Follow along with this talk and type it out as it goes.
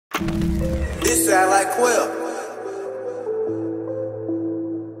This sound like Quill.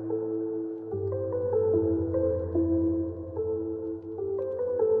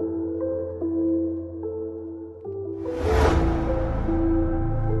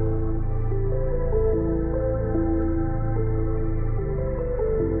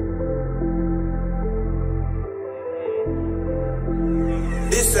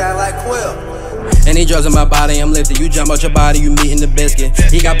 This sound like Quill. Any drugs in my body, I'm lifted. You jump out your body, you meeting the biscuit.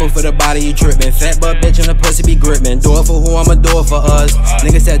 He got both for the body, he trippin'. Fat butt bitch and the pussy be grippin'. Do it for who, I'ma do it for us.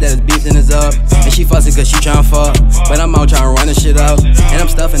 Nigga said that his beef then is up, and she fussin' cause she tryna fuck. But I'm out tryna run this shit up, and I'm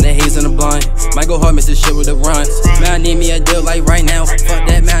stuffing the haze in the blunt. Might go hard, miss this shit with the runs. Man, I need me a deal like right now. Fuck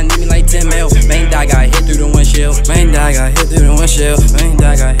that, man, I need me like 10 mil. Main dog got hit through the windshield. Main dog got hit through the windshield. Main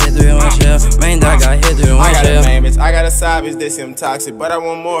dog got hit through the windshield. Main dog got hit through the windshield. I got a main bitch, I got a side bitch, they say I'm toxic, but I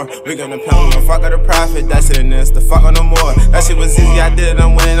want more. We gonna pound, we gon' fuck out the profit, that's it and this, the fuck on no more. That shit was easy, I did it,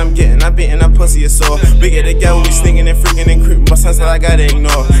 I'm winning, I'm getting, I'm beating, that pussy is sore. We get together, we sneaking and freaking and creeping, but sunset I gotta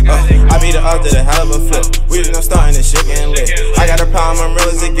ignore. I beat it up, did a hell of a flip. We just not starting this shit getting lit. I got a problem, I'm real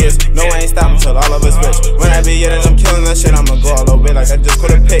as it gets. No, I ain't stopping till all of us rich. When I be yelling, I'm killing that shit, I'ma go all over it like I just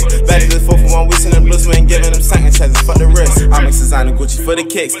caught a pick. Back to this 4 for 1 weeks in the blues, we ain't giving them second chances, fuck the wrist. I mix designer Gucci for the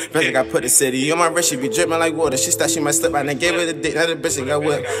kicks. Bitch, like I put the city on my wrist, she be dripping like water. She thought she might slip, I done gave her the dick, now the bitch ain't got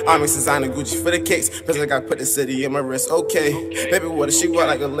whipped. I mix designer Gucci for the kicks. Bitch, like I put the city in my wrist, okay. Baby, water, she wet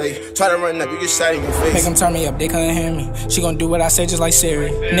like a lake. Try to run up, you get shot in your face. Make them turn me up, they couldn't hear me. She gon' do what I say just like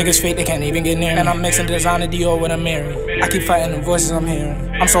Siri. Niggas fake, they can't even get near me. And I'm mixing designer Dior with a Mary. I keep fighting the voices I'm hearing.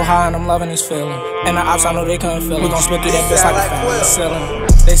 I'm so high and I'm loving this feeling. And the ops, I know they couldn't feel it. We gon' split through that bitch like a family ceiling.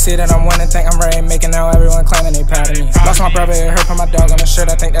 They see that I'm winning, think I'm ready, making now everyone claiming they proud of me. Lost my brother, it hurt from my dog on the shirt.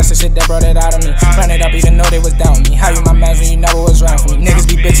 I think that's the shit that brought it out of me. Ran it up even though they was down me. How you my man when you never was around for me? Niggas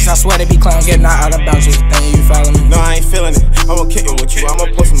be bitches, I swear they be clowns. Getting out about you, think you follow me? No, I ain't feeling it. I'ma kick it with you. I'ma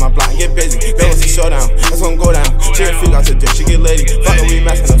post on my block and get busy. There was a showdown, that's gonna go down. She refuse out to dick, she get lady. Fuck it, we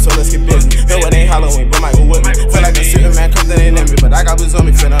messing up, so let's get busy. No, it ain't Halloween, but might go with me. Feel like a Superman, come that ain't in me. But I got blues on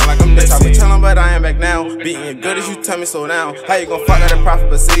me, feeling like I'm this. I been telling, but I am back now. Beating you good as you tell me so now. How you gon' fuck out the profit,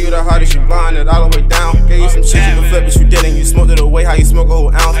 but say you the hardest, you blind it all the way down. Gave you some shit, you can flip it, you didn't. You smoked it away, how you smoke a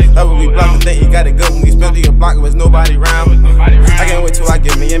whole ounce. That what we block, the thing you got it good when we spent through your block, there was nobody around. I can't wait till I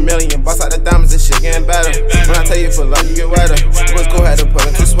get me a million. Bust out the diamonds, this shit getting better. When I tell you for love, you get wetter. What's cool, had to put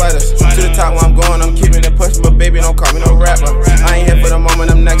in 2 sweaters. To the top where I'm going, I'm keeping it pushing, but baby, don't call me no rapper. I ain't here for the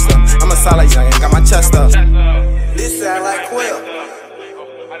moment, I'm next.